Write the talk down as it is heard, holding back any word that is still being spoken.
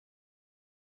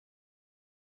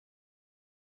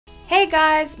Hey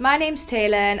guys, my name's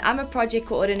Taylor and I'm a project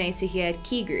coordinator here at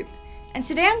Key Group. And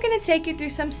today I'm going to take you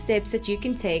through some steps that you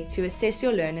can take to assess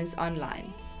your learners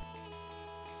online.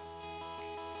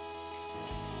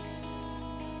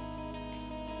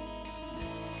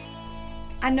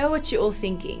 I know what you're all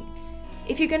thinking.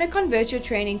 If you're going to convert your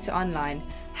training to online,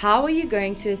 how are you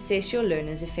going to assess your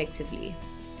learners effectively?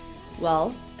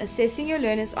 Well, assessing your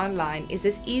learners online is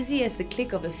as easy as the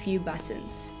click of a few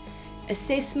buttons.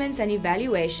 Assessments and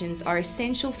evaluations are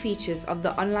essential features of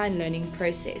the online learning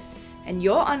process, and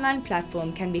your online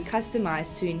platform can be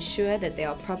customized to ensure that they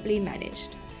are properly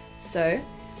managed. So,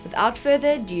 without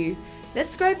further ado,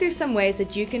 let's go through some ways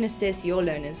that you can assess your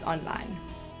learners online.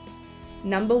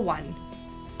 Number 1.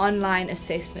 Online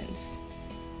assessments.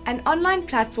 An online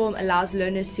platform allows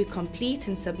learners to complete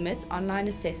and submit online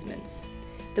assessments.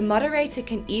 The moderator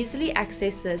can easily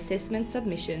access the assessment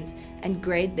submissions and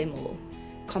grade them all,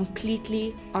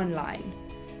 completely online.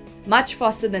 Much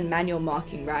faster than manual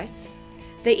marking, right?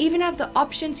 They even have the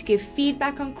option to give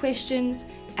feedback on questions,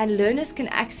 and learners can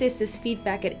access this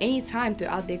feedback at any time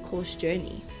throughout their course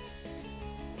journey.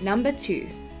 Number 2.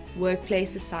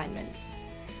 Workplace assignments.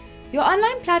 Your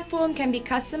online platform can be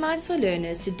customized for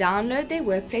learners to download their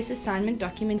workplace assignment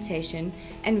documentation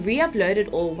and re-upload it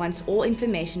all once all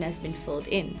information has been filled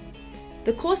in.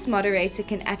 The course moderator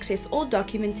can access all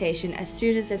documentation as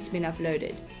soon as it's been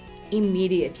uploaded,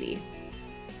 immediately.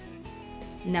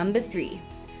 Number 3.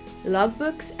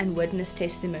 Logbooks and witness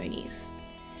testimonies.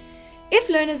 If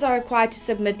learners are required to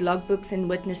submit logbooks and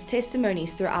witness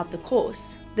testimonies throughout the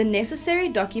course, the necessary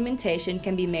documentation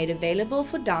can be made available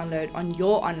for download on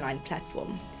your online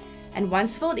platform. And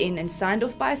once filled in and signed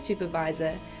off by a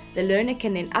supervisor, the learner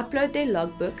can then upload their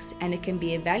logbooks and it can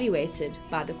be evaluated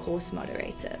by the course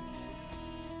moderator.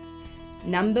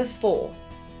 Number 4.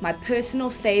 My personal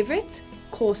favorite,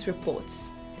 course reports.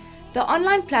 The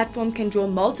online platform can draw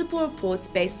multiple reports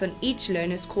based on each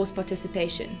learner's course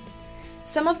participation.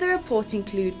 Some of the reports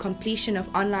include completion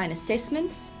of online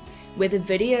assessments, whether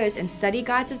videos and study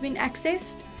guides have been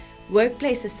accessed,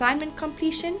 workplace assignment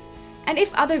completion, and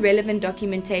if other relevant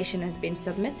documentation has been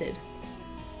submitted.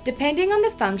 Depending on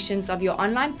the functions of your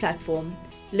online platform,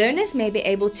 learners may be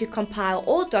able to compile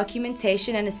all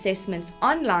documentation and assessments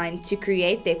online to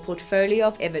create their portfolio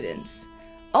of evidence.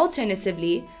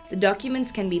 Alternatively, the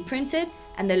documents can be printed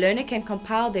and the learner can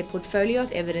compile their portfolio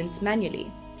of evidence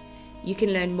manually. You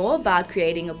can learn more about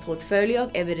creating a portfolio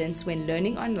of evidence when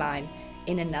learning online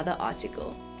in another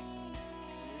article.